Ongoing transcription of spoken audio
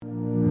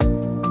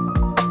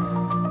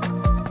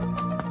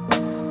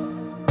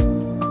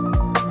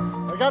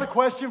got a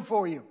question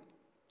for you.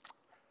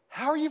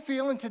 How are you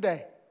feeling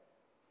today?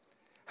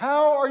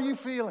 How are you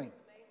feeling?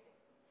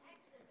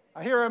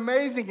 I hear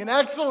amazing and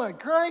excellent.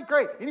 Great,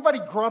 great. Anybody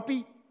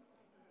grumpy?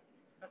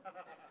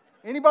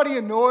 Anybody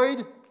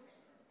annoyed?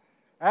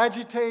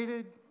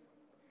 Agitated?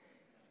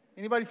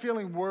 Anybody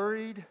feeling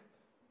worried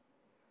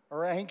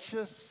or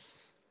anxious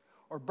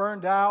or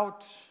burned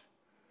out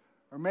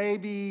or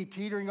maybe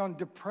teetering on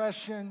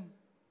depression?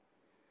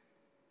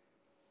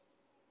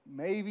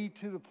 Maybe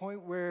to the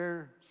point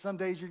where some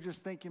days you're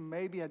just thinking,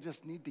 maybe I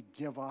just need to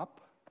give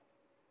up.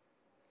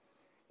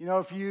 You know,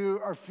 if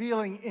you are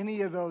feeling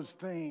any of those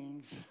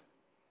things,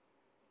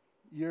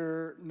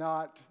 you're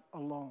not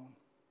alone.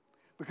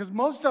 Because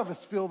most of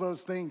us feel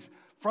those things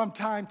from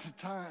time to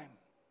time.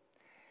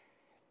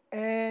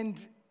 And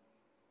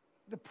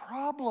the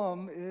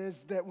problem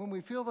is that when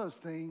we feel those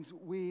things,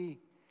 we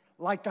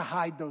like to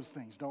hide those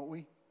things, don't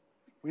we?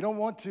 We don't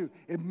want to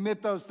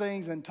admit those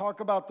things and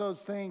talk about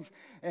those things,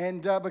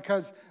 and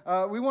because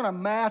we want to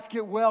mask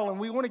it well, and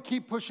we want to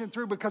keep pushing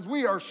through because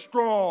we are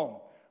strong,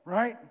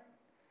 right?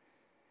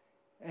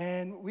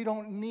 And we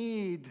don't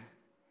need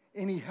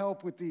any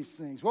help with these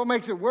things. What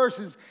makes it worse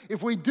is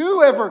if we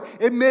do ever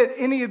admit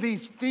any of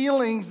these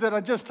feelings that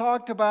I just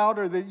talked about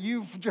or that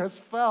you've just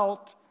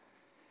felt,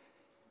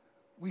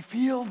 we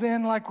feel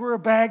then like we're a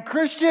bad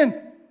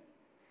Christian.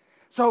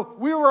 So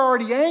we were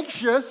already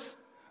anxious,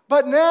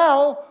 but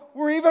now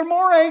we're even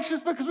more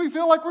anxious because we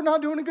feel like we're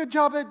not doing a good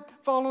job at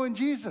following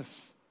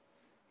Jesus.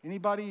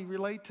 Anybody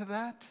relate to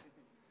that?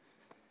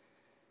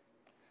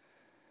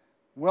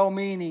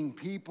 Well-meaning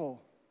people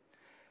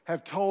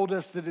have told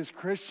us that as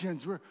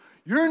Christians,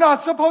 you're not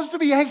supposed to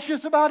be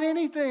anxious about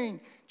anything.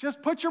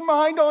 Just put your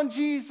mind on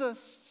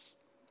Jesus.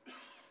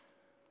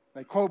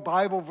 They quote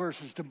Bible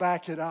verses to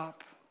back it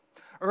up.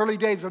 Early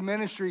days of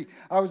ministry,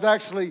 I was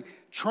actually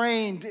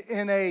trained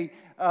in a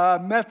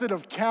method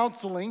of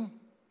counseling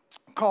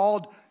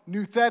called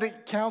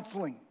nouthetic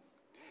counseling.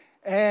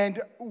 And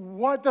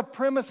what the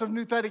premise of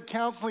nouthetic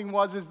counseling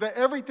was is that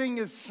everything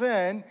is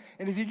sin,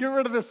 and if you get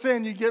rid of the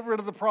sin, you get rid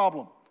of the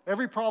problem.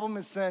 Every problem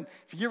is sin.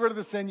 If you get rid of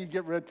the sin, you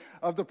get rid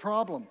of the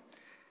problem.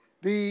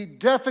 The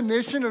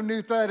definition of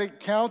nouthetic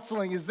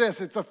counseling is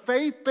this. It's a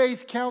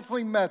faith-based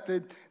counseling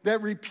method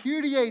that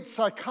repudiates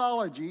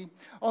psychology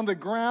on the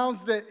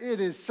grounds that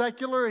it is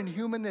secular and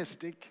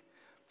humanistic,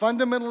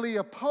 fundamentally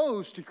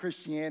opposed to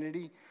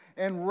Christianity,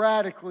 and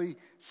radically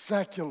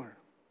secular.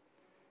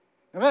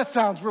 Now that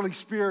sounds really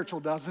spiritual,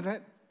 doesn't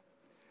it?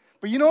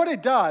 But you know what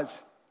it does?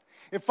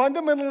 It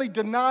fundamentally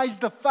denies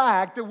the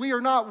fact that we are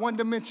not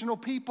one-dimensional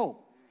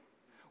people.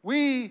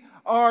 We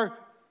are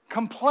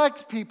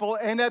complex people,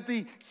 and at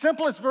the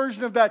simplest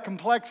version of that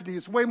complexity,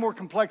 it's way more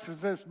complex than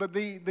this, but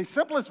the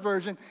simplest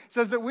version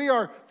says that we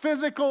are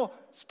physical,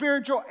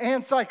 spiritual,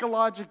 and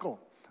psychological.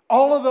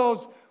 All of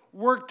those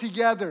work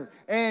together,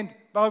 and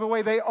by the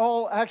way, they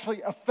all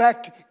actually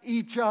affect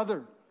each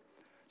other.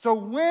 So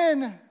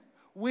when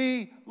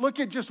we look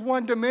at just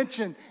one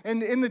dimension,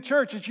 and in the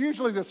church, it's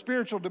usually the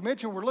spiritual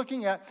dimension we're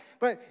looking at,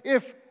 but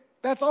if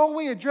that's all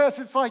we address,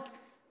 it's like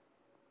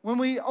when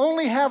we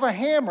only have a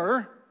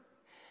hammer,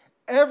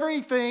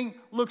 everything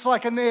looks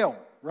like a nail,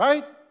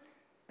 right?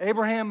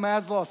 Abraham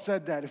Maslow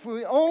said that. If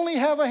we only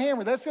have a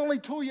hammer, that's the only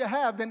tool you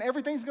have, then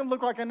everything's going to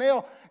look like a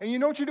nail. And you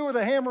know what you do with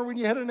a hammer when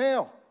you hit a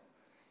nail?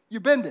 You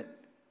bend it.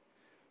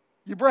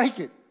 You break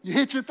it. You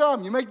hit your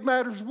thumb. You make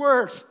matters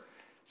worse.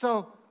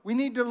 So we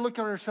need to look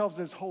at ourselves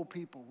as whole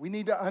people. We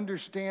need to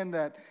understand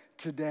that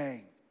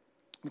today.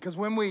 Because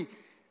when we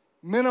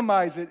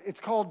minimize it, it's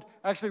called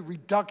actually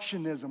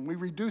reductionism. We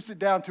reduce it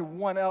down to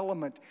one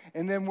element,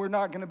 and then we're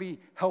not going to be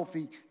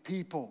healthy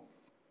people.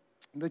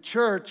 The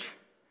church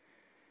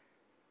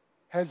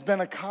has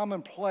been a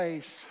common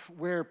place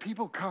where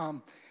people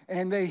come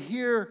and they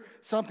hear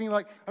something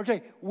like,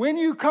 okay, when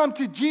you come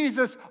to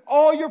Jesus,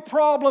 all your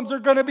problems are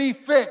going to be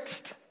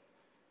fixed.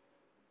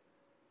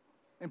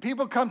 And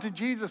people come to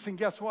Jesus, and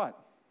guess what?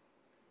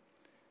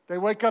 They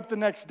wake up the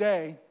next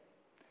day,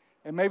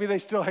 and maybe they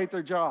still hate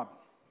their job.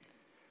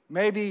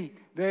 Maybe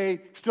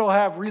they still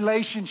have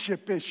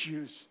relationship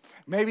issues.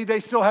 Maybe they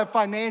still have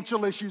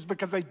financial issues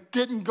because they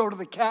didn't go to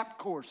the CAP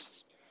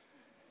course.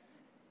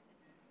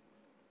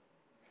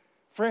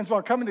 Friends,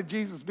 while coming to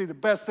Jesus be the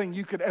best thing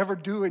you could ever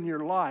do in your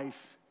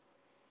life,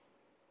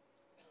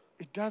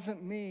 it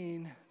doesn't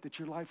mean that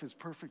your life is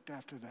perfect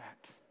after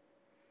that.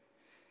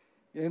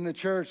 In the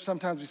church,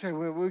 sometimes we say,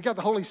 well, we've got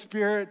the Holy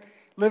Spirit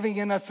living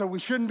in us, so we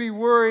shouldn't be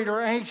worried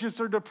or anxious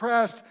or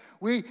depressed.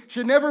 We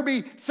should never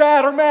be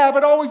sad or mad,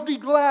 but always be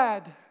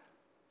glad.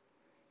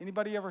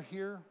 Anybody ever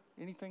hear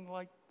anything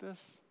like this?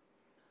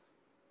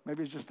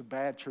 Maybe it's just the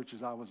bad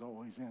churches I was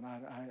always in. I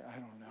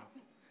don't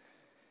know.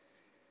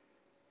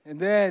 And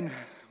then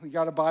we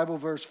got a Bible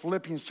verse,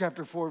 Philippians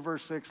chapter 4,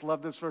 verse 6.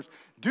 Love this verse.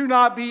 Do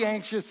not be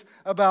anxious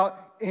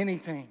about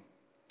anything.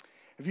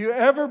 Have you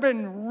ever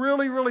been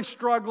really, really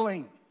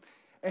struggling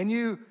and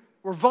you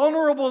were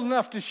vulnerable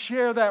enough to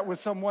share that with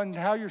someone,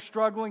 how you're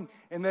struggling,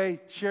 and they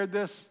shared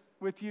this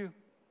with you?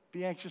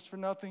 Be anxious for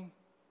nothing.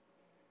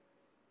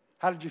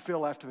 How did you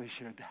feel after they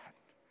shared that?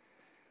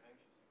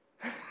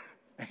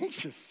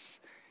 Anxious.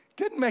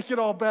 Didn't make it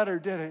all better,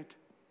 did it?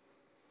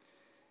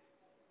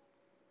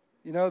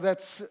 You know,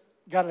 that's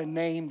got a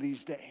name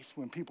these days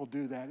when people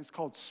do that. It's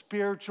called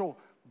spiritual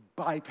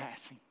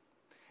bypassing.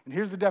 And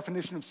here's the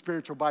definition of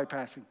spiritual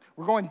bypassing.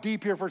 We're going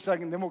deep here for a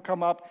second, then we'll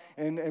come up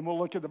and we'll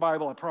look at the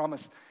Bible, I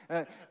promise.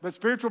 But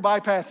spiritual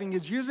bypassing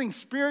is using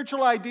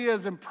spiritual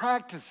ideas and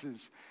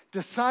practices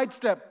to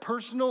sidestep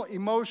personal,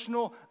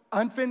 emotional,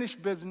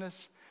 unfinished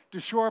business,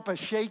 to shore up a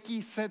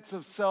shaky sense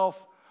of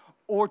self,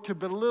 or to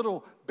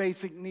belittle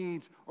basic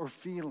needs or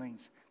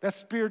feelings. That's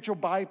spiritual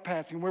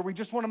bypassing, where we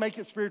just want to make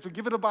it spiritual,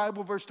 give it a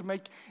Bible verse to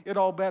make it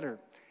all better.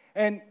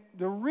 And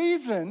the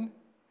reason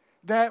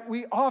that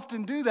we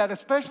often do that,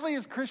 especially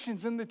as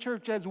Christians in the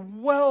church, as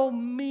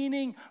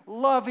well-meaning,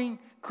 loving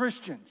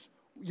Christians.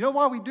 You know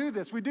why we do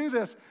this? We do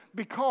this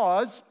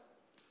because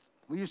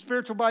we use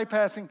spiritual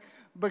bypassing,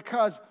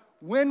 because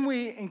when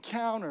we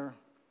encounter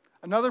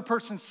another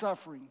person's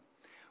suffering,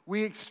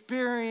 we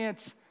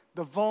experience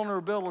the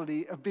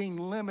vulnerability of being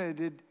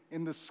limited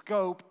in the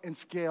scope and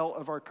scale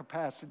of our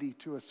capacity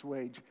to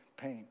assuage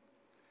pain.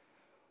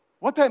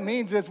 What that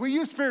means is we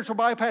use spiritual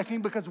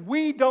bypassing because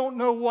we don't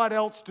know what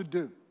else to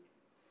do.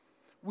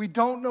 We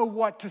don't know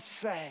what to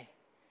say.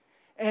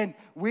 And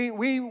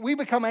we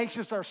become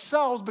anxious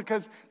ourselves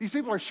because these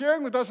people are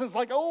sharing with us, and it's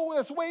like, oh,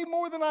 that's way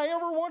more than I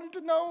ever wanted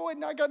to know,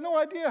 and I got no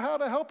idea how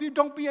to help you.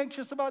 Don't be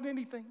anxious about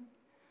anything.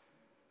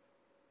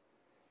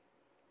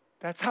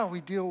 That's how we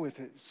deal with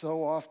it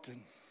so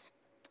often.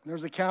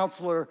 There's a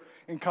counselor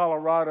in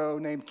Colorado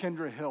named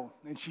Kendra Hill,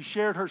 and she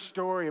shared her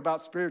story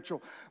about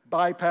spiritual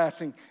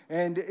bypassing,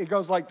 and it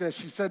goes like this.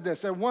 She said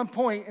this: at one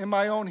point in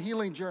my own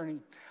healing journey,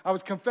 I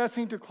was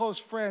confessing to close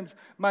friends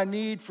my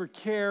need for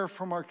care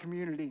from our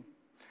community.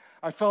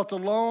 I felt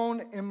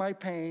alone in my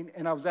pain,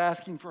 and I was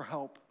asking for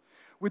help.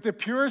 With the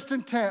purest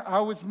intent,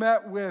 I was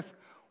met with,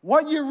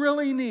 what you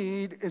really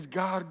need is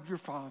God, your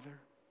Father.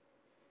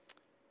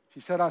 She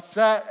said, I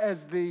sat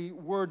as the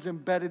words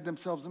embedded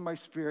themselves in my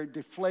spirit,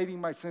 deflating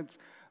my sense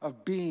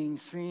of being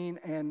seen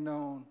and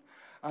known.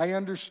 I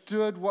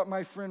understood what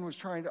my friend was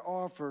trying to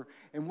offer,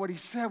 and what he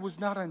said was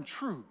not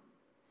untrue,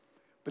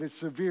 but it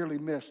severely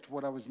missed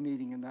what I was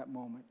needing in that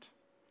moment.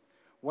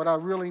 What I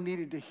really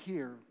needed to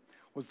hear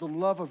was the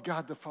love of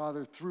God the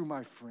Father through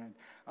my friend.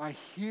 I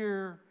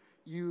hear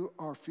you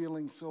are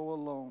feeling so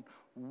alone.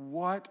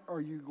 What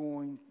you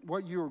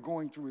are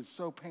going through is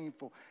so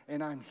painful,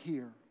 and I'm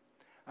here.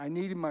 I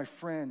needed my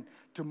friend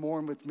to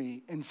mourn with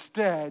me.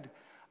 Instead,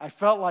 I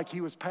felt like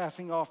he was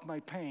passing off my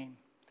pain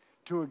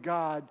to a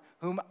God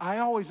whom I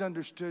always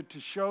understood to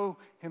show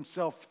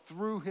himself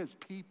through his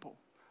people.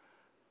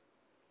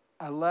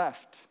 I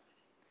left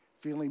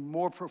feeling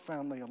more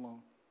profoundly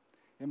alone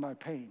in my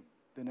pain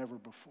than ever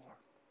before.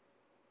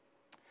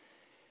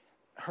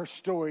 Her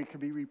story could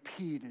be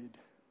repeated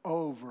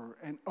over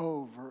and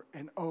over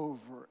and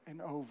over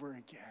and over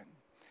again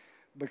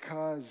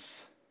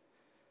because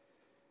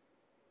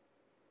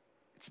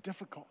it's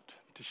difficult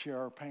to share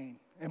our pain.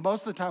 And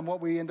most of the time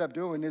what we end up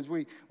doing is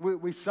we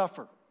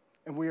suffer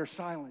and we are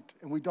silent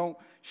and we don't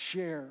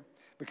share.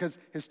 Because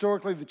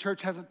historically the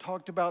church hasn't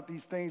talked about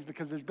these things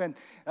because there's been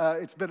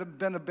it's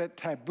been a bit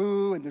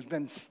taboo and there's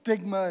been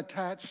stigma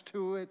attached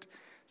to it.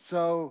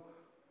 So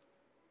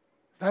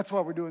that's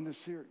why we're doing this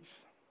series.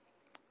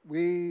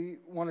 We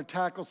want to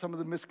tackle some of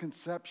the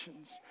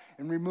misconceptions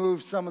and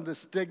remove some of the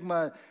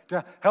stigma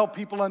to help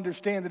people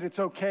understand that it's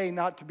okay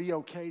not to be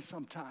okay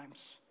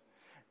sometimes,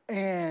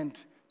 and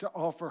to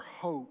offer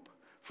hope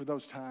for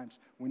those times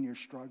when you're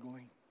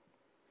struggling.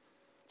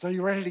 So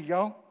you ready to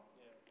go?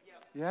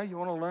 Yeah, you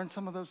want to learn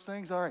some of those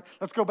things? All right,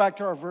 let's go back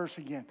to our verse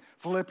again.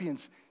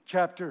 Philippians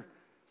chapter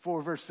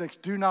 4, verse 6.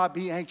 Do not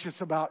be anxious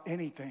about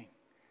anything.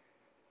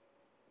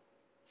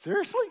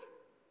 Seriously?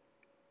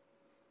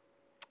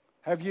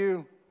 Have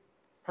you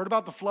heard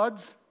about the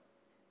floods?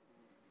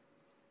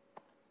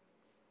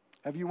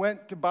 Have you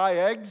went to buy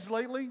eggs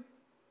lately?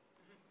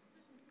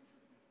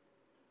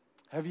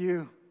 Have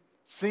you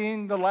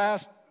seen the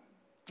last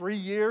 3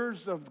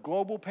 years of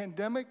global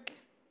pandemic?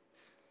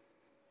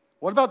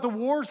 What about the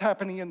wars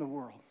happening in the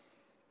world?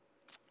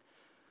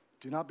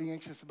 Do not be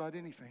anxious about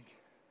anything.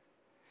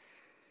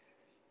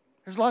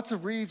 There's lots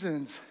of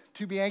reasons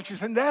to be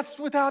anxious, and that's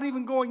without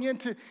even going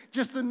into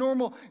just the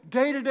normal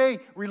day-to-day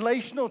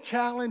relational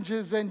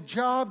challenges and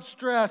job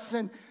stress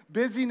and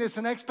busyness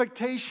and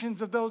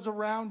expectations of those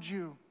around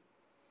you.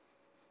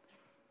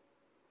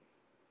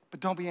 But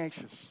don't be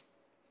anxious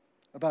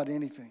about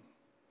anything.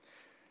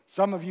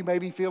 Some of you may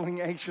be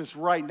feeling anxious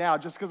right now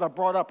just because I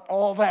brought up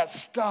all that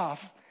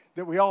stuff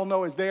that we all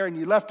know is there, and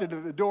you left it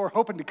at the door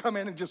hoping to come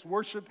in and just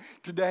worship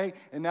today,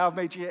 and now I've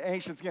made you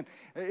anxious again.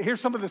 Here's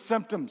some of the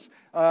symptoms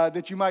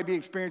that you might be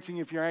experiencing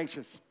if you're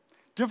anxious.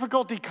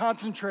 Difficulty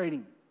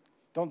concentrating.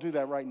 Don't do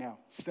that right now.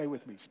 Stay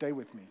with me,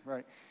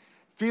 right?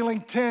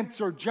 Feeling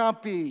tense or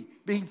jumpy,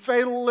 being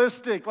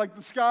fatalistic, like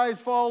the sky is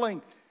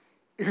falling.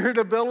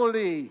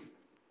 Irritability.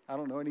 I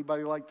don't know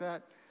anybody like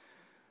that.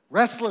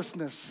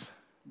 Restlessness.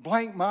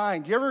 Blank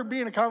mind. You ever be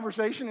in a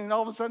conversation and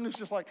all of a sudden it's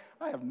just like,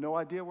 I have no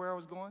idea where I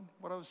was going,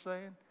 what I was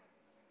saying?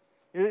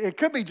 It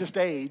could be just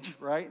age,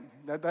 right?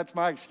 That's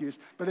my excuse.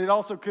 But it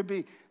also could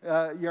be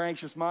your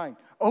anxious mind.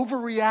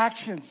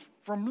 Overreactions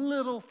from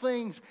little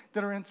things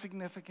that are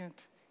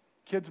insignificant.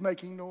 Kids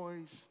making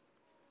noise,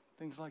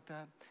 things like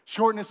that.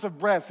 Shortness of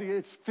breath. See,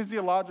 it's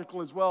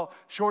physiological as well.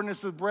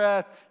 Shortness of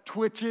breath,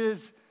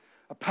 twitches,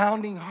 a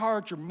pounding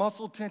heart, your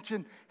muscle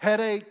tension,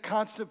 headache,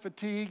 constant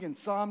fatigue,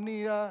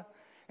 insomnia.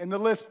 And the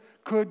list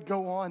could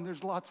go on.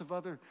 There's lots of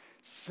other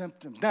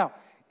symptoms. Now,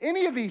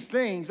 any of these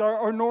things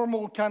are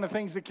normal kind of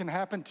things that can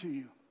happen to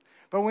you.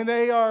 But when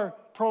they are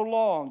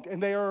prolonged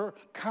and they are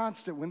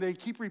constant, when they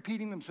keep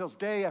repeating themselves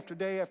day after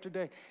day after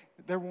day,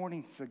 they're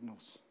warning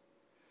signals.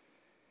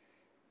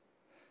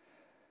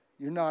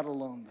 You're not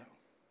alone, though.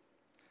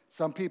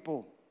 Some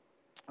people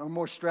are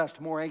more stressed,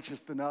 more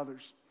anxious than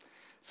others.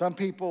 Some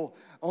people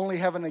only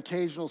have an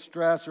occasional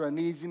stress or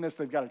uneasiness.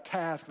 They've got a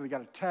task, or they've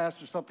got a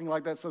test or something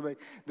like that, so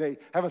they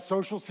have a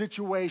social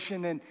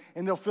situation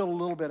and they'll feel a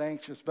little bit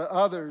anxious. But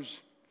others,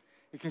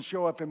 it can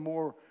show up in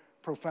more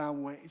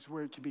profound ways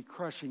where it can be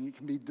crushing, it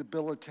can be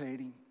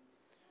debilitating.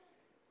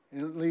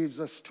 And it leaves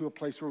us to a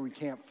place where we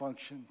can't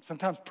function.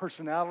 Sometimes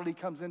personality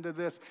comes into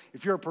this.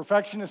 If you're a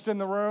perfectionist in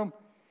the room,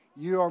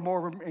 you are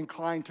more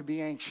inclined to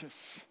be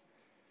anxious.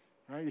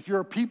 Right? If you're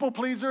a people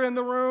pleaser in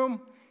the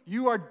room,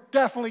 you are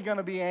definitely going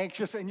to be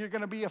anxious and you're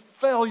going to be a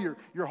failure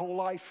your whole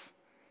life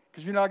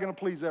because you're not going to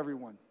please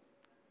everyone.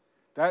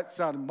 That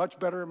sounded much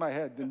better in my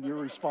head than your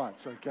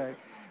response, okay?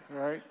 All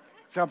right?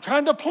 So I'm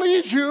trying to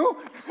please you.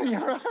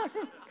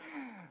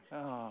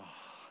 Oh,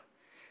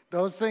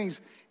 those things,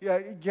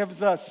 it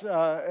gives us,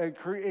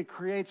 it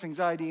creates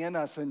anxiety in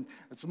us, and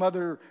some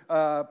other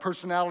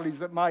personalities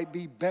that might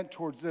be bent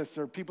towards this,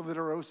 or people that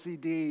are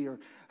OCD or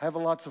have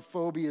lots of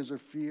phobias or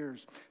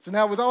fears. So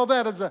now with all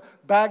that as a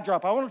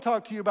backdrop, I want to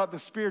talk to you about the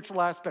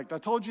spiritual aspect. I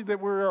told you that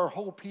we're a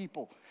whole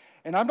people,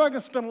 and I'm not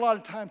going to spend a lot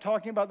of time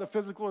talking about the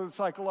physical or the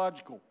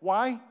psychological.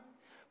 Why?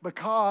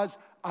 Because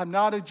I'm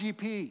not a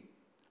GP.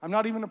 I'm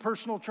not even a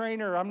personal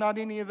trainer. I'm not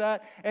any of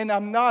that. And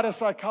I'm not a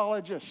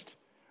psychologist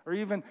or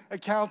even a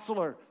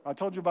counselor. I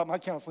told you about my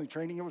counseling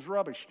training. It was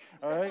rubbish,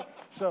 all right?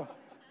 So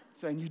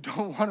and you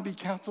don't want to be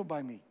counseled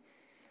by me.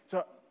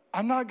 So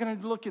I'm not going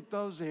to look at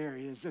those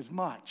areas as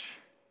much.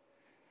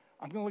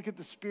 I'm going to look at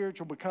the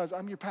spiritual because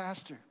I'm your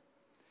pastor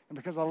and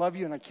because I love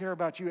you and I care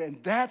about you.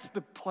 And that's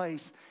the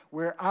place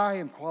where I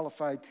am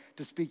qualified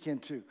to speak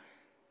into.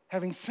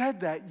 Having said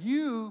that,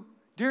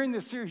 during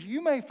this series,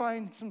 you may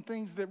find some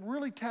things that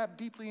really tap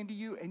deeply into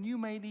you, and you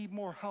may need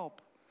more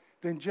help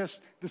than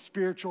just the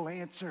spiritual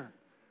answer.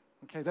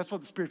 Okay, that's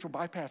what the spiritual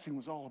bypassing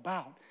was all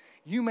about.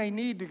 You may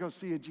need to go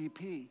see a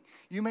GP.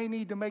 You may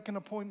need to make an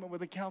appointment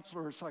with a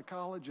counselor or a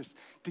psychologist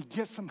to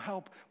get some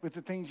help with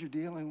the things you're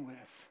dealing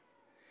with.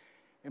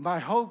 And my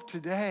hope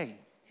today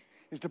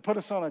is to put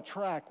us on a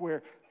track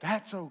where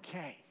that's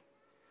okay.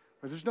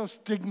 Where there's no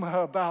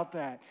stigma about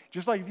that.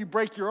 Just like if you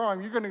break your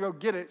arm, you're going to go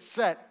get it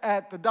set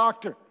at the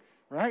doctor.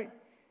 Right?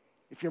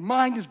 If your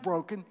mind is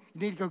broken,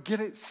 you need to go get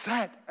it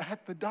set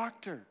at the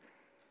doctor.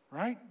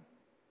 Right?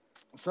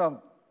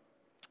 So,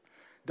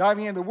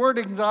 diving in, the word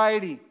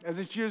anxiety, as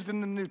it's used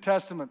in the New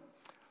Testament,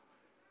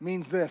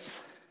 means this.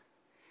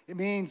 It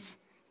means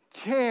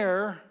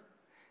care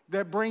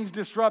that brings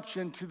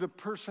disruption to the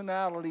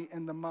personality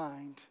and the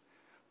mind.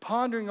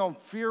 Pondering on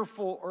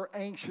fearful or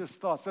anxious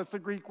thoughts. That's the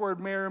Greek word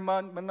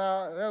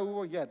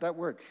that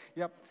word.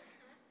 Yep.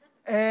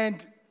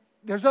 And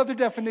there's other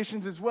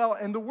definitions as well.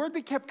 And the word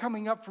that kept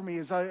coming up for me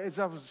as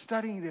I was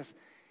studying this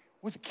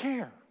was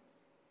care.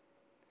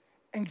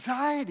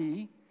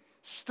 Anxiety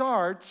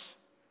starts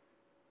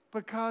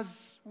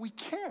because we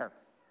care.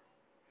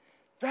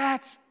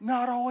 That's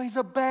not always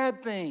a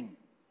bad thing.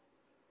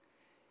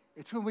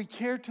 It's when we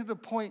care to the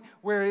point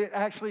where it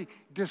actually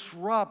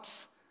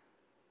disrupts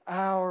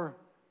our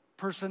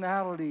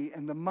personality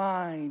and the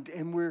mind,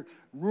 and we're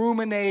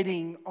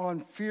ruminating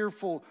on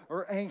fearful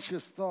or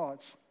anxious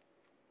thoughts.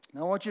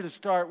 Now, I want you to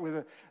start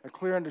with a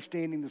clear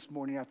understanding this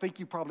morning. I think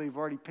you probably have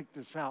already picked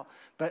this out,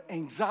 but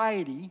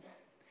anxiety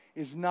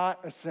is not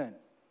a sin.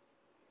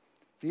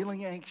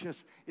 Feeling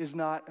anxious is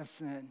not a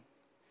sin.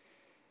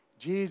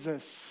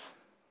 Jesus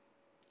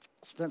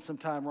spent some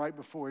time right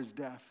before his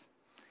death.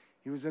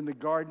 He was in the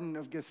Garden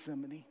of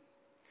Gethsemane.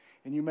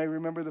 And you may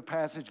remember the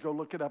passage. Go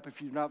look it up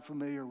if you're not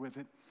familiar with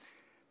it.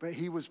 But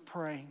he was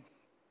praying.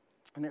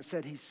 And it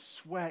said he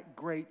sweat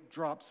great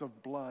drops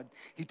of blood.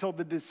 He told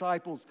the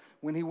disciples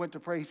when he went to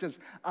pray, he says,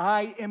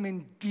 I am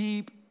in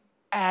deep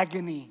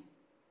agony.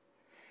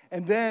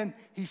 And then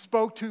he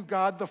spoke to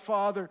God the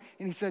Father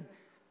and he said,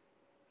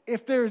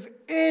 if there's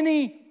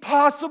any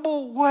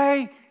possible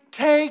way,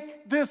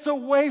 take this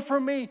away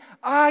from me.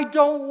 I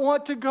don't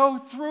want to go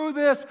through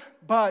this,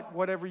 but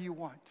whatever you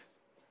want,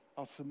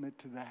 I'll submit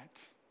to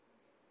that.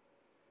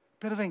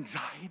 Bit of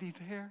anxiety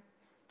there,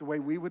 the way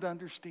we would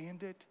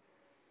understand it,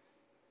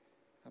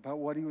 about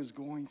what he was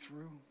going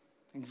through.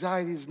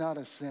 Anxiety is not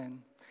a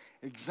sin.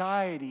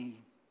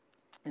 Anxiety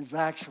is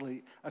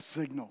actually a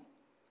signal.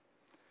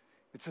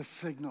 It's a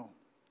signal.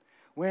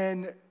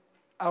 When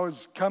I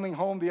was coming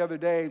home the other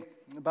day,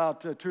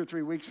 about 2 or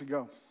 3 weeks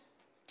ago,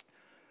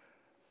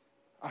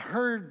 I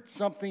heard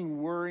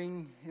something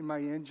whirring in my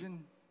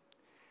engine.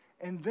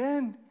 And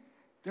then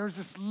there was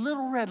this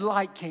little red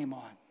light came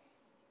on.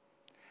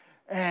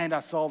 And I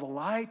saw the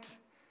light,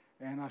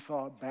 and I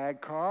thought, bad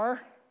car,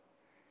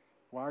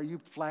 why are you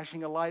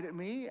flashing a light at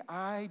me?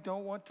 I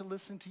don't want to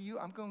listen to you.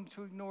 I'm going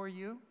to ignore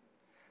you.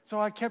 So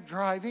I kept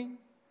driving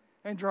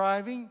and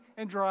driving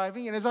and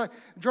driving. And as I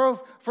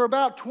drove for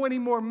about 20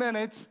 more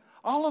minutes,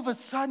 all of a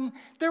sudden,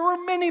 there were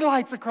many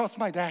lights across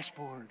my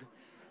dashboard.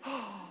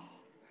 Yeah,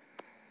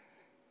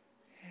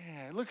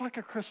 it looked like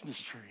a Christmas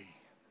tree.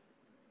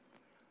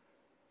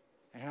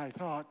 And I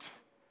thought,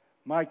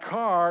 my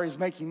car is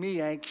making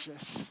me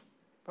anxious.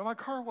 But my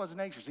car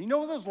wasn't anxious. You know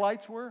what those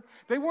lights were?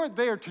 They weren't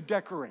there to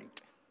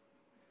decorate.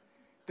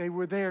 They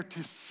were there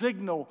to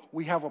signal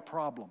we have a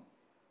problem.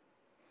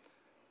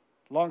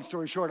 Long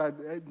story short,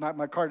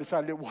 my car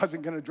decided it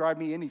wasn't going to drive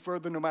me any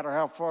further, no matter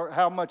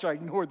how much I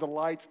ignored the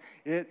lights.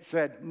 It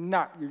said,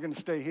 "Nah, you're going to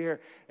stay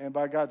here." And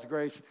by God's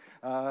grace,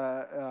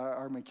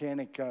 our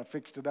mechanic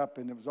fixed it up,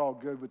 and it was all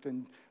good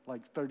within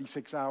like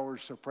 36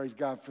 hours. So praise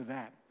God for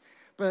that.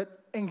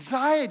 But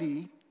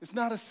anxiety is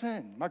not a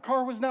sin. My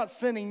car was not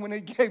sinning when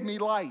it gave me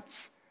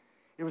lights.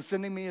 It was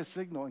sending me a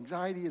signal.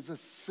 Anxiety is a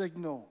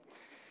signal.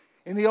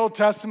 In the Old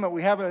Testament,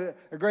 we have a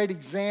great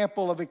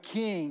example of a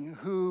king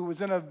who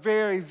was in a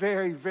very,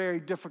 very,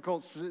 very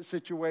difficult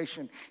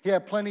situation. He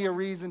had plenty of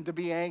reason to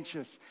be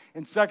anxious.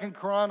 In 2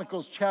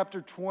 Chronicles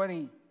chapter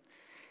 20,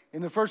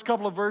 in the first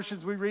couple of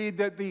verses, we read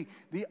that the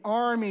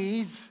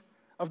armies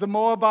of the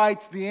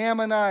Moabites, the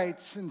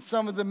Ammonites, and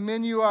some of the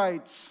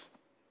Menuhites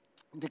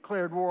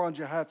declared war on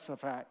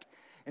Jehoshaphat.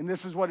 And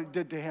this is what it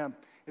did to him.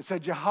 It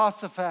said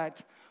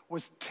Jehoshaphat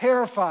was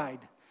terrified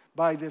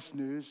by this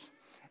news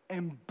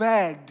and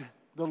begged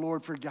the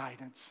Lord for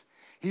guidance.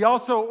 He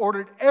also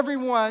ordered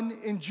everyone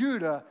in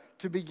Judah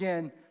to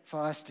begin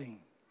fasting.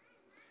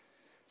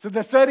 So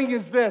the setting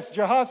is this.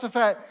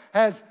 Jehoshaphat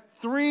has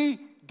 3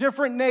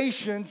 different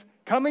nations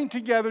coming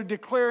together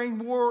declaring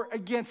war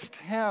against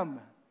him.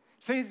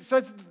 See, it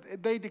says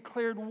they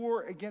declared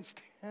war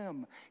against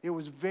him. It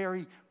was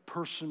very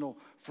personal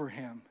for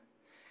him.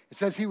 It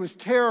says he was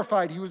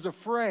terrified, he was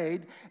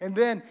afraid, and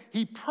then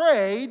he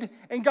prayed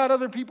and got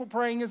other people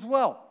praying as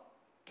well.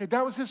 Okay,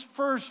 that was his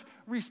first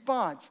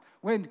response.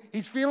 When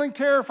he's feeling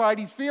terrified,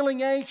 he's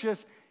feeling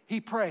anxious, he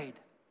prayed.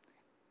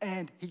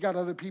 And he got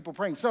other people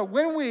praying. So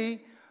when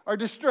we are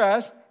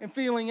distressed and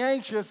feeling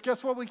anxious,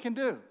 guess what we can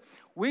do?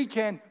 We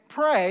can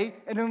pray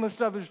and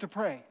enlist others to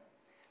pray.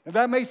 Now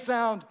that may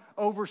sound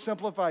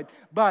oversimplified,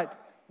 but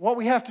what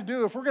we have to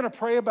do, if we're going to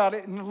pray about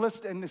it and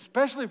enlist, and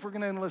especially if we're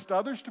going to enlist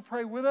others to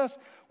pray with us,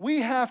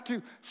 we have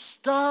to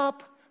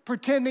stop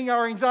pretending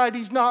our anxiety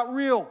is not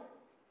real.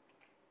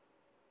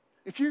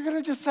 If you're going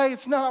to just say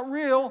it's not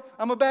real,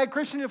 I'm a bad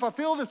Christian if I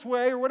feel this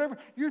way or whatever,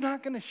 you're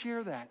not going to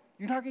share that.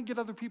 You're not going to get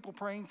other people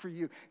praying for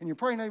you. And you're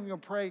probably not even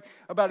going to pray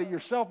about it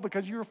yourself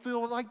because you're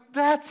feeling like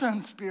that's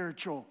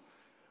unspiritual.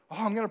 Oh,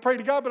 I'm going to pray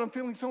to God, but I'm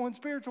feeling so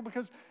unspiritual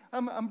because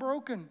I'm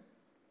broken.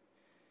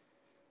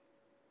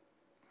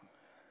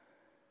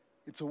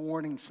 It's a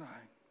warning sign.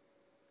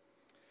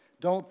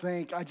 Don't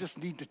think I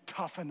just need to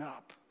toughen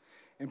up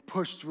and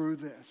push through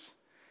this.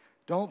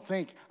 Don't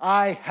think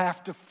I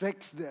have to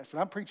fix this.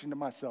 And I'm preaching to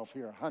myself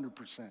here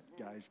 100%,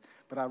 guys.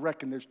 But I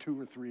reckon there's 2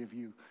 or 3 of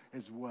you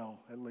as well,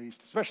 at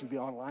least. Especially the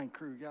online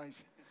crew,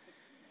 guys.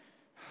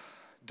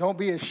 Don't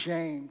be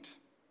ashamed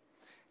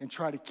and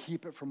try to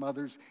keep it from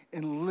others.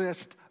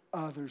 Enlist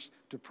others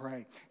to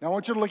pray. Now, I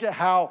want you to look at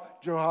how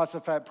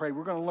Jehoshaphat prayed.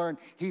 We're going to learn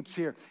heaps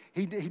here.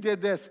 He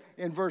did this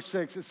in verse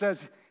 6. It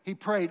says, he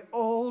prayed,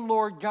 "O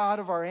Lord God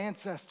of our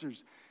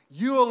ancestors,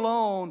 you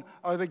alone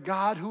are the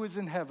God who is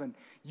in heaven.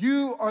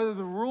 You are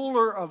the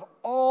ruler of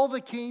all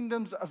the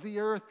kingdoms of the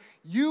earth.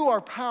 You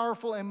are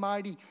powerful and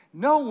mighty.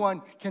 No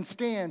one can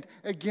stand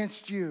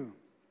against you."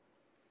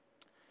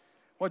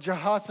 What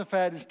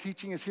Jehoshaphat is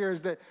teaching us here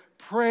is that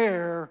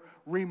prayer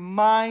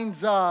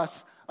reminds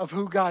us of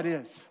who God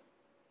is.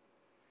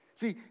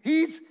 See,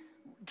 he's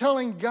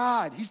telling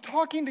God, he's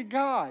talking to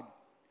God,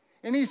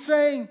 and he's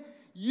saying,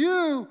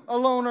 you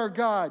alone are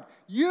God.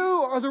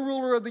 You are the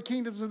ruler of the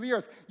kingdoms of the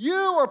earth. You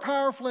are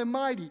powerful and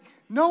mighty.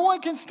 No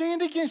one can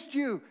stand against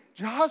you.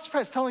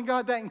 Jehoshaphat's telling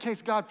God that in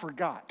case God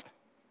forgot.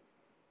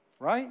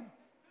 Right?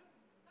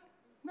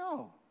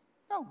 No.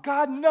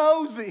 God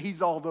knows that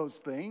he's all those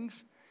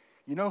things.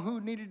 You know who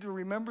needed to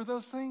remember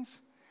those things?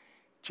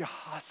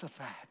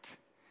 Jehoshaphat.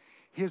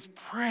 His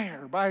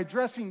prayer, by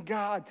addressing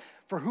God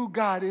for who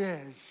God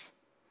is,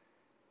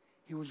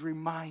 he was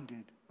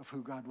reminded of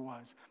who God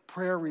was.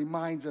 Prayer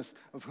reminds us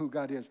of who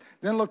God is.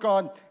 Then look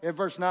on at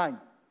verse 9.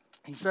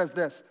 He says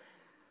this,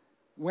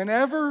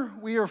 "Whenever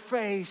we are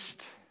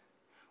faced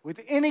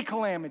with any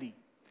calamity,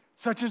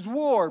 such as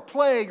war,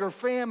 plague, or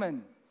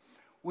famine,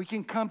 we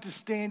can come to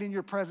stand in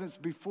your presence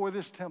before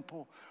this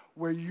temple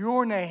where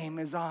your name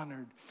is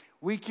honored.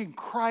 We can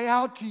cry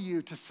out to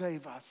you to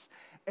save us,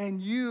 and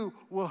you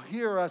will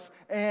hear us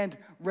and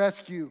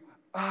rescue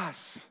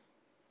us."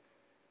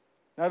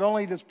 Not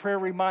only does prayer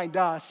remind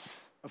us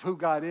of who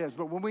God is.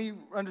 But when we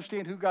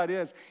understand who God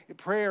is,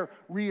 prayer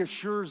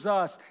reassures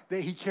us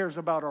that he cares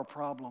about our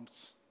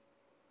problems.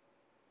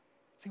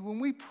 See, when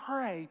we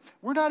pray,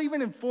 we're not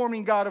even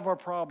informing God of our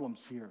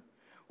problems here.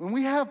 When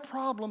we have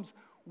problems,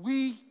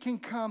 we can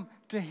come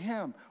to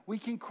him. We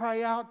can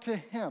cry out to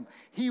him.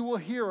 He will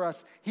hear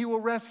us. He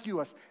will rescue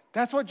us.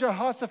 That's what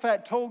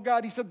Jehoshaphat told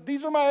God. He said,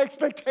 these are my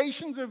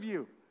expectations of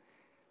you,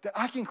 that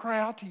I can cry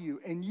out to you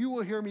and you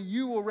will hear me.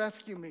 You will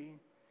rescue me.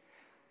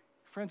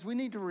 Friends, we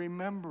need to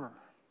remember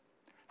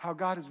how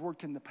God has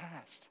worked in the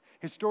past,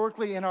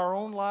 historically in our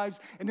own lives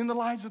and in the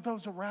lives of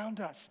those around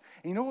us.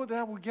 And you know what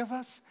that will give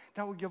us?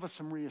 That will give us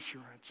some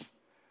reassurance.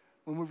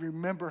 When we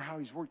remember how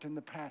he's worked in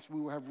the past,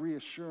 we will have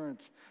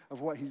reassurance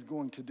of what he's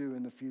going to do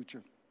in the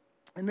future.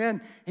 And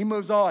then he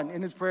moves on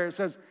in his prayer. It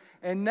says,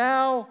 and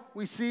now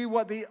we see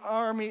what the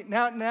army,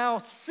 now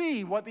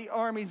see what the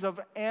armies of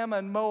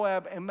Ammon,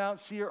 Moab, and Mount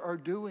Seir are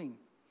doing.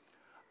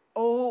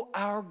 Oh,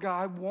 our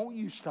God, won't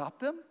you stop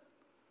them?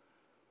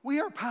 We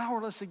are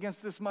powerless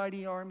against this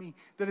mighty army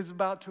that is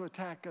about to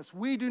attack us.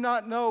 We do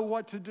not know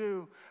what to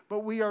do,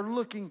 but we are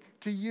looking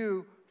to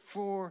you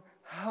for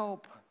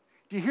help.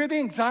 Do you hear the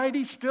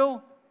anxiety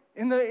still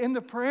in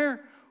the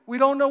prayer? We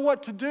don't know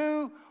what to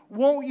do.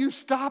 Won't you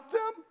stop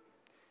them?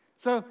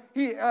 So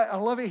I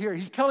love it here.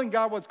 He's telling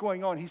God what's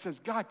going on. He says,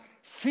 God,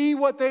 see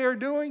what they are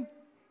doing?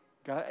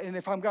 God, and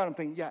if I'm God, I'm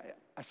thinking, yeah,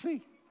 I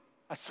see.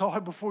 I saw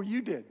it before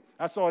you did.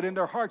 I saw it in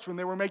their hearts when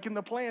they were making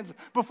the plans,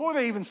 before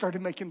they even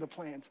started making the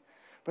plans.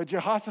 But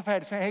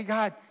Jehoshaphat is saying, hey,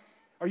 God,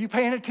 are you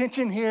paying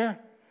attention here?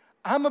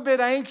 I'm a bit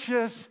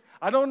anxious.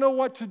 I don't know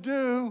what to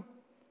do,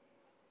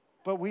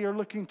 but we are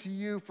looking to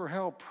you for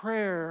help.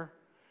 Prayer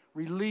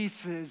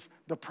releases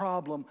the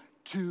problem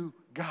to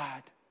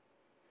God.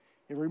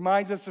 It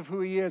reminds us of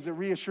who he is. It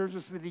reassures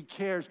us that he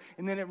cares.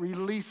 And then it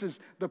releases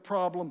the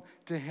problem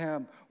to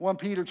him. 1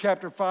 Peter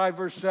chapter 5,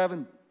 verse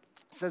 7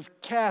 says,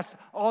 cast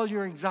all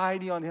your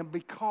anxiety on him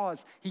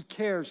because he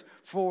cares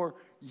for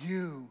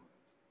you.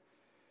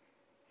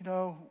 You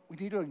know, we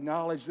need to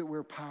acknowledge that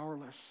we're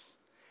powerless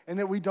and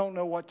that we don't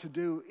know what to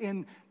do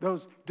in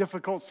those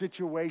difficult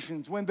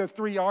situations. When the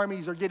three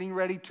armies are getting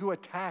ready to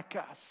attack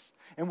us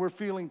and we're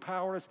feeling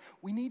powerless,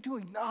 we need to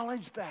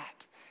acknowledge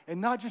that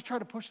and not just try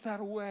to push that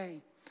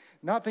away.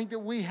 Not think that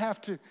we have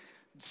to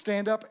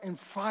stand up and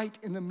fight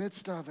in the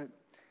midst of it.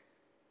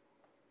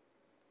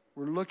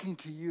 We're looking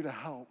to you to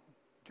help,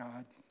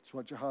 God. That's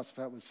what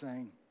Jehoshaphat was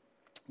saying.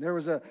 There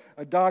was a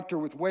doctor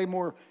with way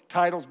more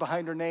titles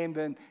behind her name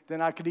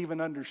than I could even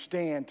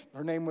understand.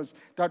 Her name was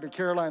Dr.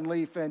 Caroline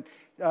Leaf, and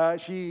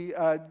she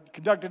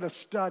conducted a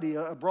study,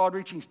 a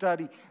broad-reaching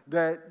study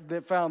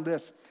that found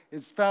this.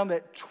 It's found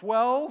that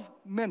 12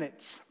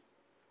 minutes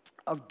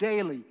of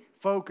daily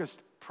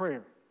focused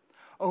prayer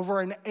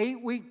over an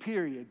 8-week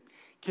period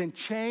can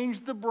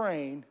change the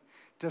brain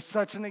to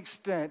such an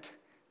extent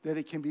that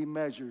it can be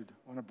measured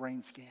on a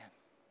brain scan.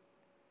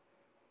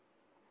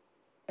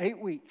 8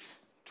 weeks.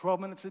 12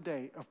 minutes a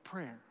day of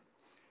prayer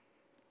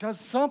does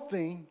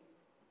something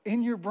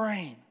in your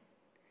brain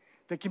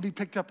that can be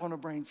picked up on a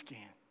brain scan.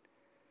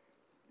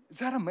 Is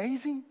that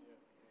amazing?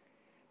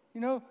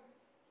 You know,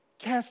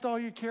 cast all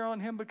your care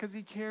on him because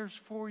he cares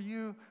for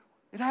you.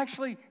 It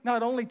actually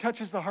not only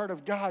touches the heart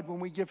of God when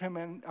we give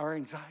him our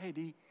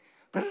anxiety,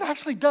 but it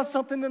actually does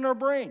something in our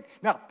brain.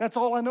 Now, that's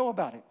all I know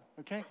about it,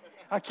 okay?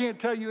 I can't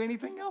tell you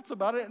anything else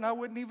about it, and I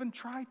wouldn't even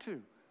try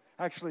to.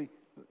 Actually,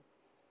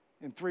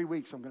 in 3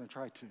 weeks, I'm going to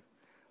try to.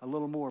 A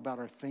little more about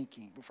our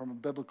thinking, but from a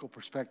biblical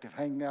perspective.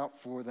 Hang out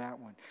for that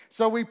one.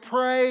 So we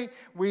pray,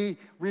 we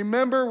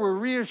remember, we're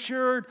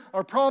reassured,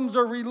 our problems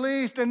are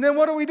released, and then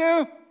what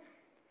do?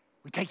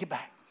 We take it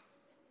back.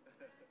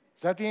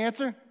 Is that the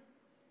answer?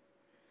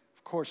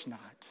 Of course not.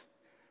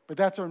 But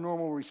that's our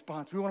normal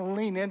response. We want to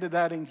lean into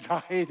that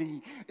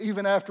anxiety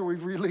even after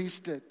we've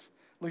released it.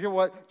 Look at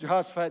what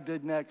Jehoshaphat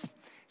did next. It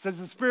says,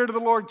 the Spirit of the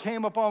Lord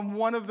came upon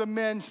one of the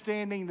men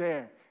standing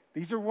there.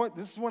 This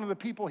is one of the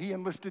people he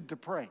enlisted to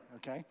pray,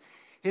 okay?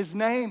 His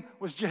name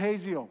was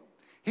Jehaziel.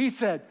 He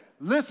said,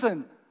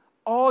 listen,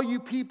 all you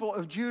people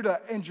of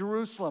Judah and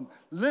Jerusalem,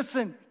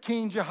 listen,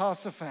 King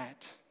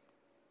Jehoshaphat.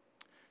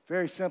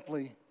 Very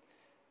simply,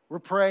 we're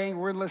praying,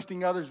 we're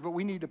enlisting others, but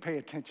we need to pay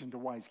attention to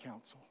wise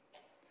counsel.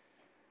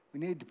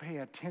 We need to pay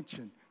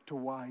attention to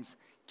wise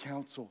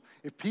counsel.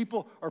 If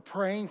people are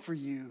praying for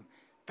you,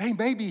 they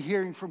may be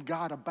hearing from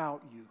God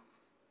about you.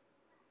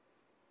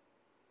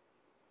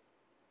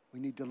 We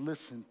need to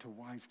listen to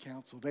wise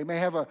counsel. They may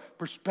have a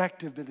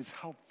perspective that is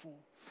helpful.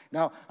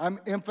 Now, I'm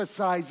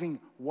emphasizing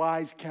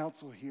wise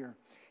counsel here.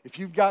 If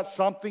you've got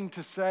something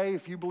to say,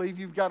 if you believe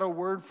you've got a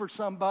word for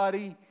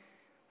somebody,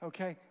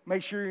 okay,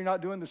 make sure you're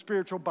not doing the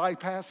spiritual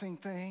bypassing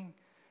thing.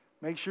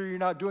 Make sure you're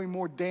not doing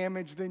more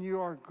damage than you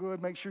are good.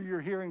 Make sure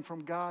you're hearing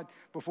from God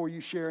before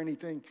you share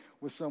anything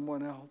with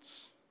someone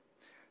else.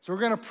 So we're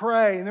going to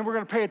pray, and then we're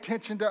going to pay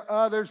attention to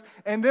others,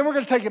 and then we're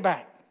going to take it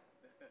back.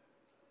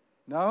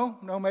 No,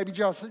 maybe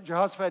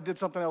Jehoshaphat did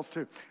something else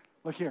too.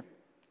 Look here.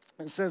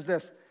 It says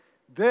this.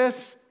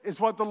 This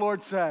is what the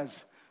Lord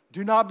says.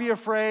 Do not be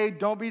afraid.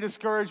 Don't be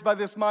discouraged by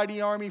this mighty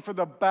army, for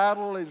the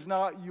battle is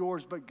not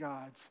yours but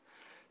God's.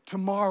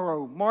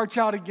 Tomorrow, march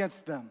out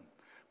against them,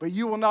 but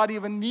you will not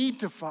even need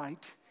to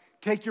fight.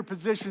 Take your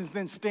positions,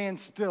 then stand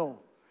still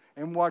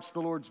and watch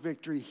the Lord's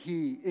victory.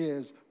 He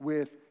is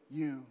with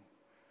you.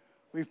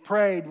 We've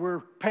prayed. We're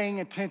paying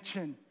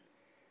attention.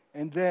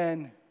 And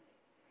then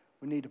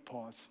we need to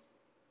pause.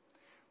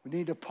 We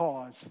need to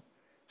pause,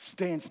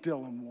 stand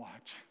still, and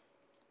watch.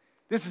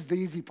 This is the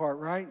easy part,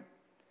 right?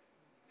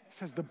 It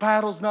says, the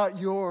battle's not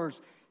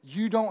yours.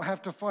 You don't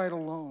have to fight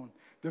alone.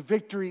 The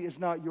victory is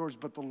not yours,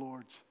 but the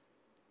Lord's.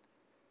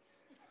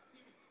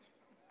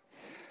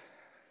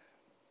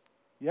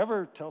 You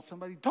ever tell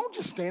somebody, don't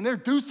just stand there,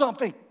 do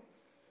something? I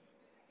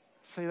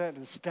say that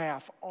to the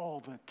staff all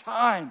the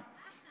time.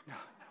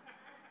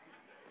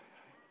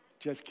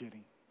 Just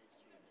kidding.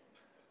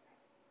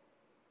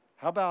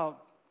 How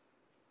about,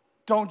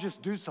 don't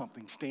just do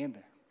something, stand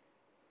there?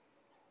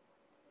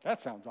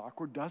 That sounds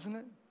awkward, doesn't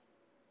it?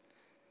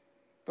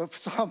 But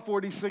Psalm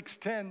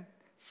 46:10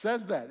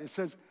 says that. It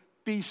says,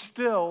 be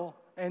still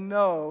and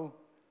know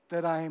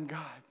that I am God.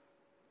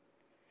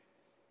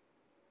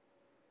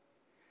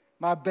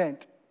 My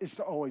bent is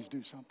to always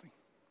do something.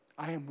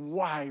 I am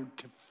wired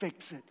to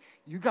fix it.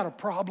 You got a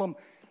problem?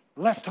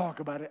 Let's talk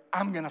about it.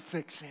 I'm going to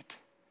fix it.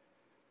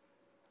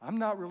 I'm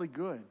not really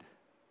good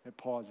at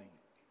pausing,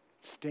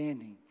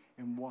 standing,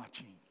 and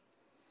watching.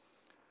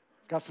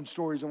 I've got some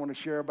stories I want to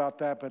share about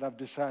that, but I've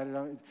decided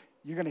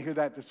you're going to hear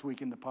that this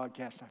week in the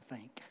podcast, I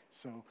think.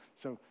 So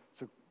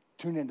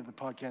tune into the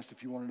podcast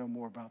if you want to know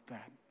more about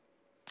that.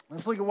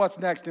 Let's look at what's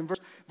next. In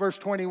verse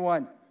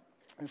 21,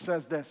 it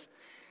says this.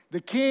 The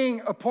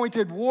king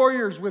appointed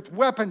warriors with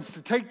weapons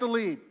to take the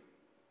lead.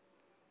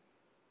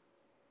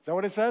 Is that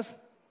what it says?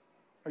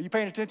 Are you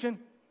paying attention?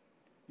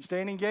 You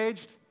staying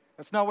engaged?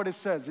 That's not what it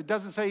says. It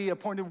doesn't say he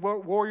appointed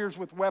warriors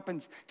with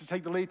weapons to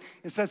take the lead.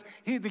 It says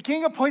the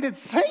king appointed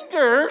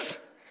singers.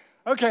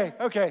 Okay.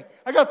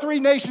 I got 3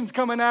 nations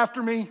coming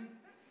after me.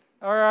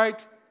 All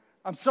right.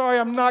 I'm sorry,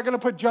 I'm not going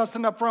to put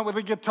Justin up front with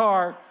a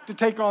guitar to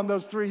take on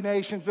those 3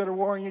 nations that are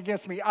warring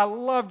against me. I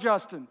love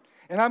Justin,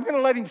 and I'm going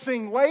to let him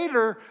sing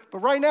later, but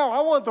right now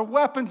I want the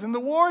weapons and the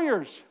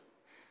warriors.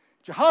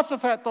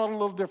 Jehoshaphat thought a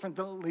little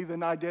differently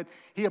than I did.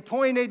 He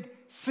appointed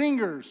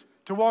singers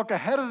to walk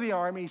ahead of the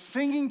army,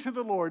 singing to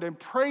the Lord and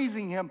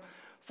praising him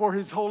for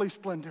his holy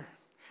splendor.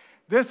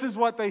 This is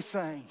what they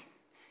sang.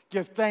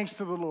 Give thanks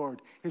to the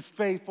Lord. His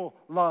faithful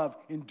love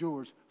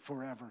endures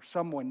forever.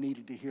 Someone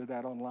needed to hear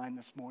that online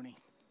this morning.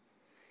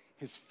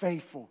 His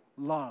faithful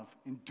love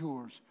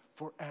endures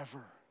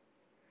forever.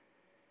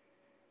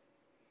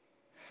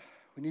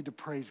 We need to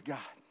praise God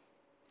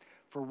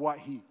for what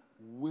he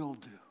will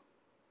do.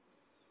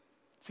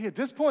 See, at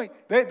this point,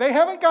 they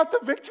haven't got the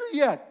victory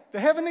yet. They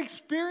haven't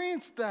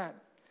experienced that.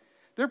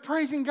 They're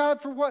praising God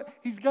for what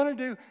he's going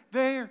to do.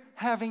 They're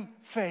having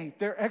faith.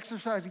 They're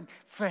exercising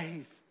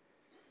faith.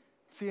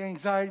 See,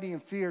 anxiety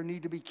and fear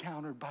need to be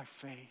countered by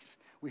faith.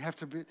 We have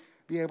to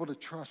be able to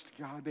trust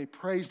God. They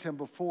praised him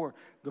before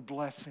the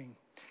blessing.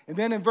 And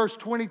then in verse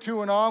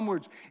 22 and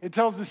onwards, it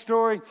tells the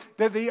story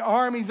that the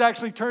armies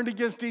actually turned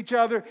against each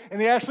other and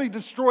they actually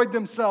destroyed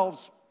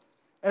themselves.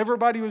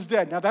 Everybody was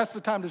dead. Now that's the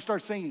time to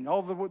start singing.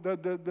 All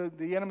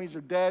the enemies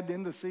are dead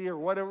in the sea or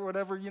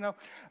whatever, you know.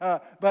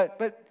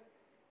 But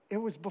it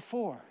was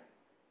before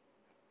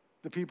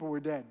the people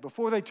were dead,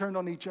 before they turned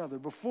on each other,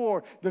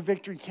 before the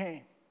victory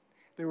came.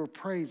 They were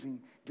praising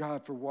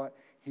God for what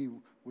he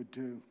would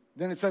do.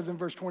 Then it says in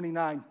verse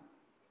 29,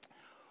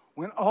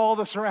 when all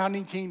the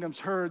surrounding kingdoms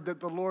heard that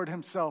the Lord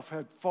himself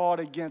had fought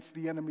against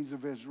the enemies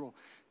of Israel,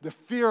 the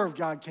fear of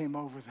God came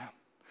over them.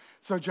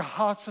 So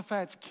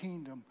Jehoshaphat's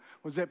kingdom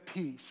was at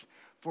peace,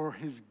 for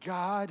his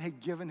God had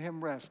given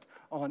him rest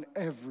on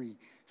every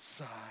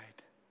side.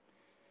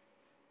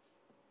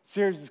 The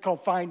series is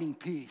called Finding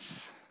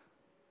Peace.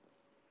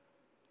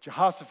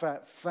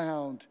 Jehoshaphat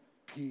found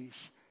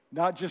peace,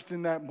 not just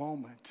in that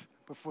moment,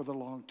 but for the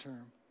long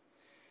term.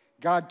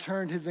 God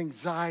turned his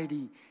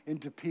anxiety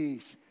into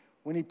peace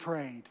when he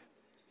prayed,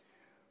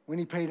 when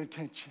he paid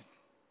attention,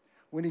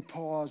 when he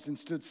paused and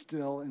stood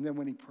still, and then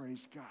when he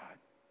praised God.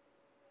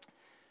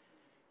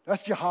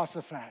 That's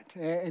Jehoshaphat.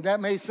 And that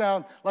may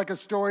sound like a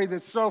story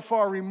that's so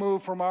far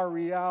removed from our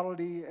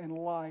reality and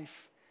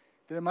life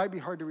that it might be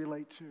hard to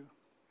relate to.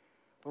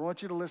 But I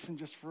want you to listen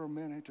just for a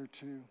minute or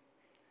two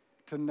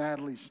to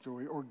Natalie's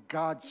story, or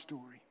God's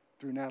story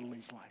through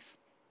Natalie's life.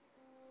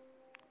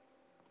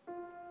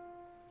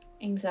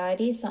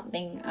 Anxiety is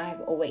something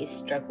I've always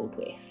struggled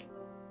with.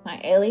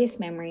 My earliest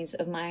memories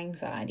of my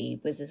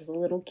anxiety was as a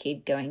little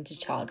kid going to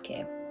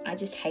childcare. I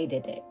just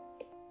hated it.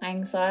 My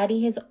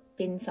anxiety has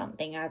been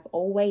something I've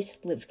always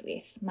lived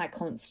with, my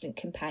constant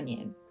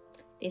companion.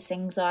 This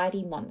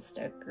anxiety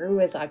monster grew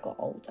as I got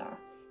older.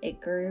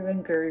 It grew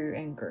and grew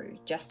and grew,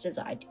 just as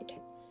I did.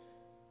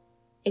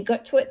 It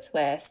got to its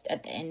worst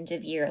at the end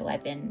of year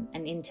 11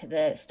 and into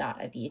the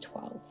start of year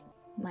 12.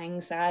 My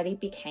anxiety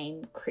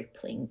became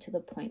crippling to the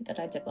point that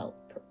I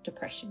developed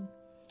depression.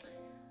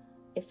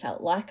 It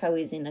felt like I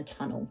was in a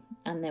tunnel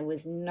and there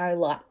was no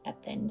light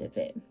at the end of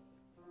it.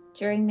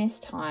 During this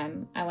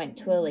time, I went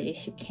to a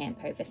leadership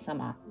camp over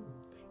summer.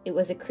 It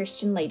was a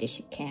Christian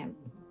leadership camp.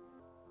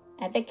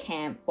 At the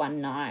camp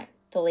one night,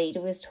 the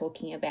leader was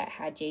talking about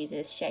how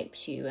Jesus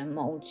shapes you and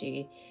molds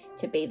you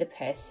to be the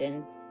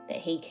person that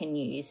he can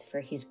use for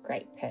his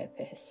great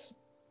purpose.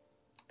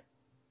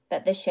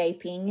 That the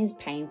shaping is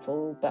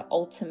painful, but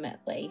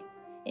ultimately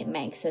it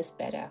makes us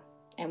better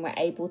and we're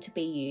able to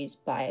be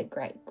used by a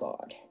great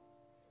God.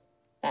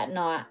 That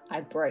night,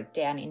 I broke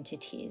down into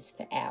tears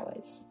for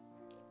hours.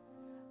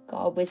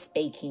 God was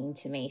speaking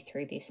to me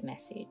through this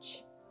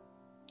message.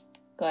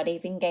 God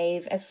even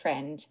gave a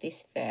friend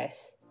this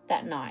verse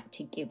that night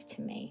to give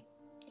to me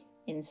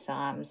in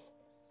Psalms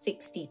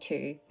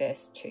 62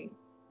 verse 2.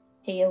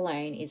 He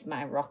alone is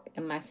my rock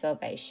and my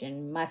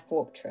salvation, my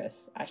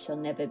fortress, I shall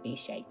never be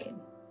shaken.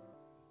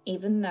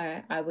 Even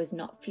though I was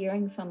not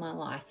fearing for my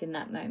life in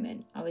that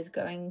moment, I was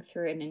going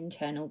through an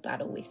internal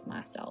battle with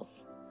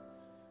myself.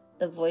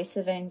 The voice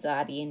of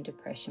anxiety and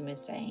depression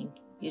was saying,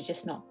 you're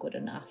just not good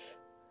enough,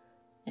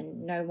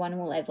 and no one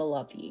will ever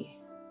love you.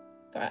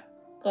 But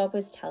God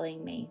was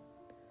telling me,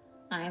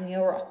 I am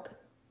your rock,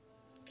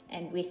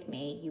 and with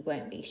me you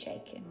won't be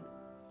shaken.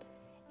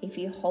 If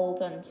you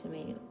hold on to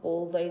me,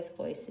 all those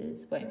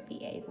voices won't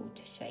be able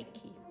to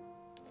shake you.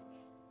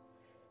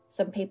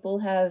 Some people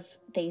have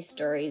these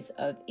stories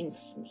of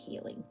instant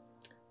healing.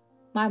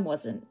 Mine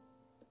wasn't.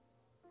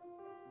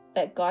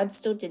 But God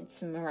still did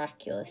some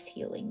miraculous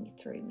healing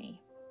through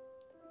me.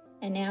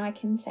 And now I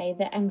can say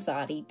that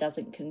anxiety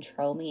doesn't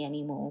control me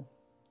anymore.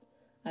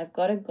 I've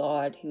got a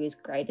God who is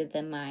greater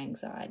than my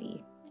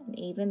anxiety. And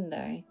even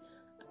though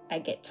I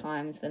get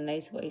times when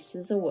those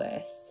voices are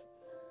worse,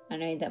 I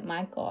know that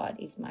my God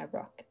is my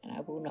rock and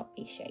I will not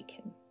be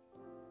shaken.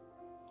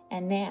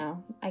 And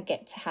now I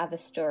get to have a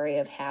story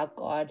of how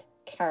God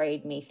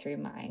carried me through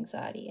my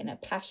anxiety and a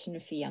passion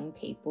for young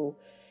people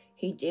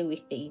who deal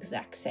with the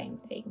exact same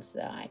things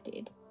that I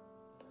did.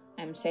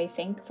 I'm so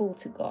thankful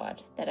to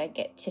God that I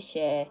get to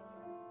share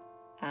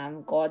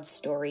God's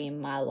story in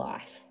my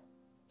life,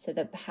 so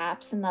that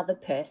perhaps another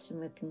person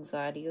with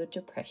anxiety or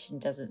depression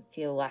doesn't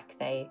feel like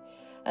they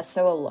are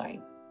so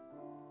alone,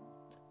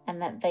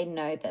 and that they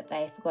know that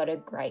they've got a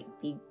great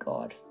big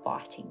God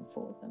fighting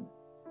for them.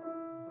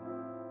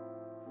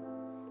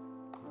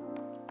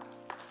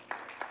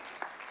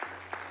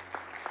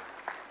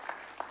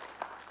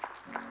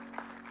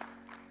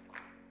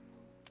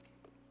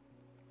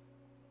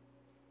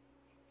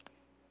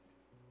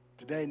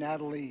 Today,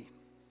 Natalie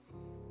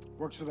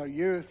works with our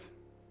youth,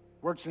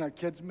 works in our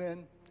kids'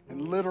 men,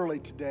 and literally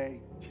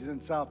today, she's in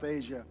South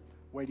Asia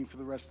waiting for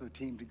the rest of the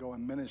team to go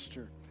and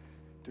minister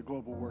to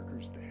global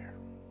workers there.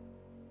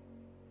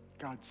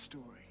 God's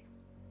story.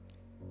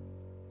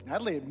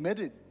 Natalie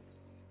admitted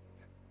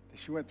that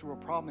she went through a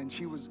problem, and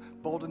she was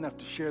bold enough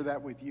to share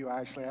that with you. I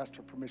actually asked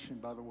her permission,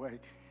 by the way,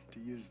 to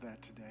use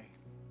that today.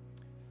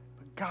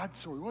 But God's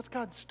story. What's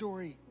God's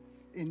story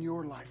in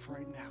your life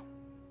right now?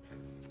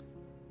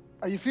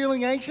 Are you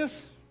feeling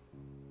anxious?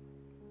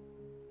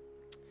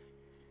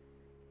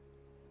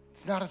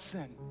 It's not a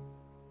sin.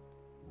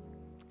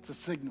 It's a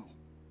signal.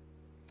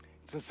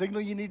 It's a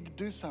signal you need to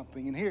do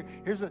something. And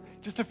here's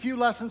just a few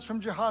lessons from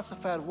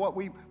Jehoshaphat of what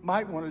we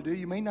might want to do.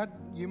 You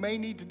may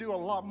need to do a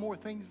lot more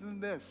things than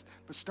this,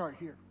 but start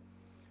here.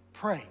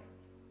 Pray.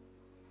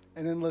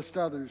 And then list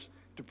others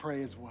to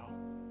pray as well.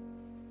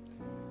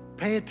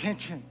 Pay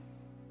attention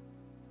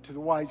to the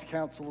wise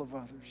counsel of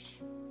others.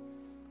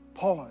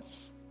 Pause.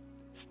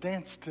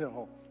 Stand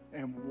still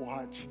and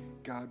watch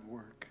God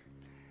work.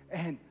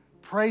 And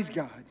praise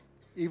God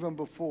even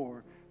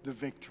before the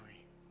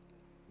victory.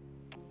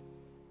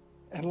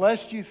 And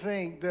lest you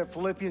think that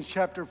Philippians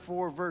chapter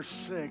 4 verse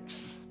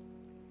 6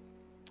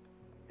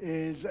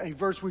 is a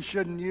verse we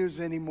shouldn't use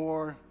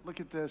anymore,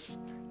 look at this.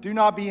 Do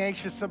not be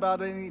anxious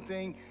about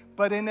anything,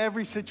 but in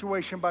every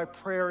situation by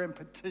prayer and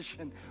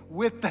petition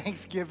with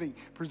thanksgiving,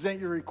 present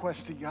your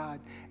request to God.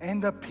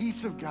 And the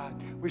peace of God,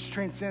 which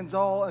transcends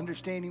all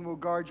understanding, will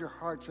guard your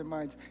hearts and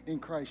minds in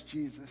Christ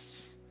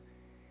Jesus.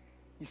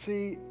 You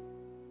see,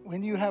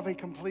 when you have a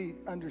complete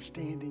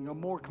understanding, a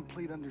more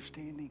complete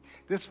understanding,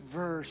 this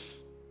verse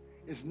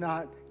is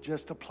not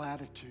just a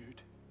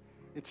platitude.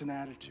 It's an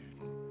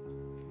attitude.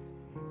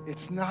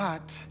 It's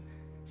not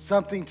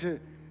something to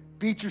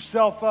beat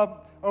yourself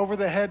up over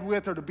the head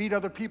with, or to beat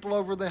other people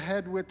over the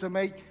head with, to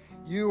make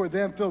you or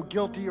them feel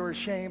guilty or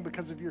ashamed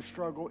because of your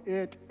struggle.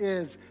 It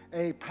is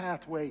a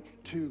pathway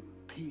to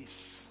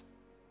peace.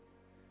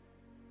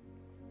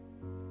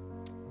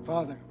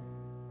 Father,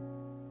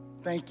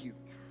 thank you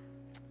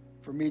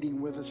for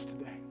meeting with us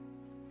today.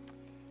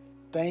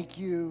 Thank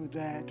you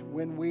that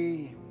when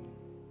we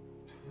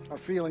are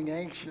feeling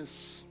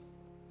anxious,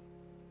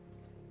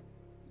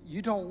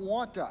 you don't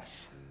want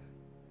us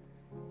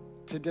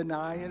to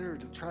deny it or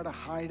to try to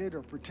hide it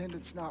or pretend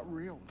it's not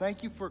real.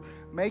 Thank you for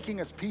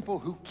making us people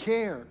who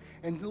care.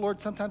 And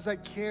Lord, sometimes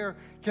that care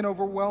can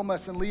overwhelm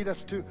us and lead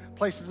us to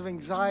places of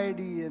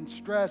anxiety and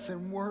stress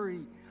and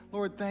worry.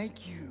 Lord,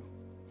 thank you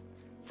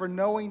for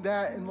knowing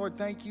that. And Lord,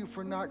 thank you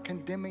for not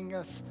condemning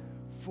us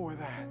for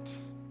that.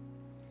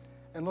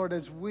 And Lord,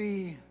 as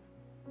we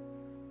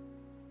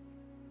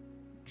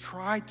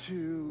try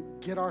to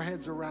get our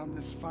heads around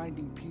this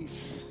finding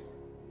peace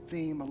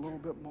theme a little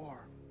bit more.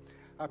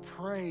 I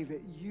pray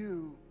that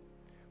you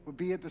would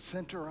be at the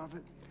center of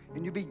it,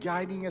 and you be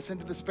guiding us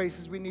into the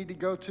spaces we need to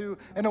go to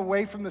and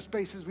away from the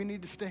spaces we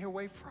need to stay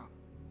away from.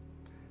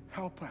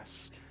 Help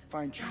us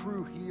find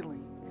true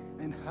healing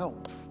and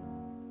help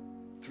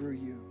through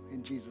you.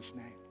 In Jesus'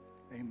 name,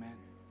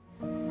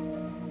 amen.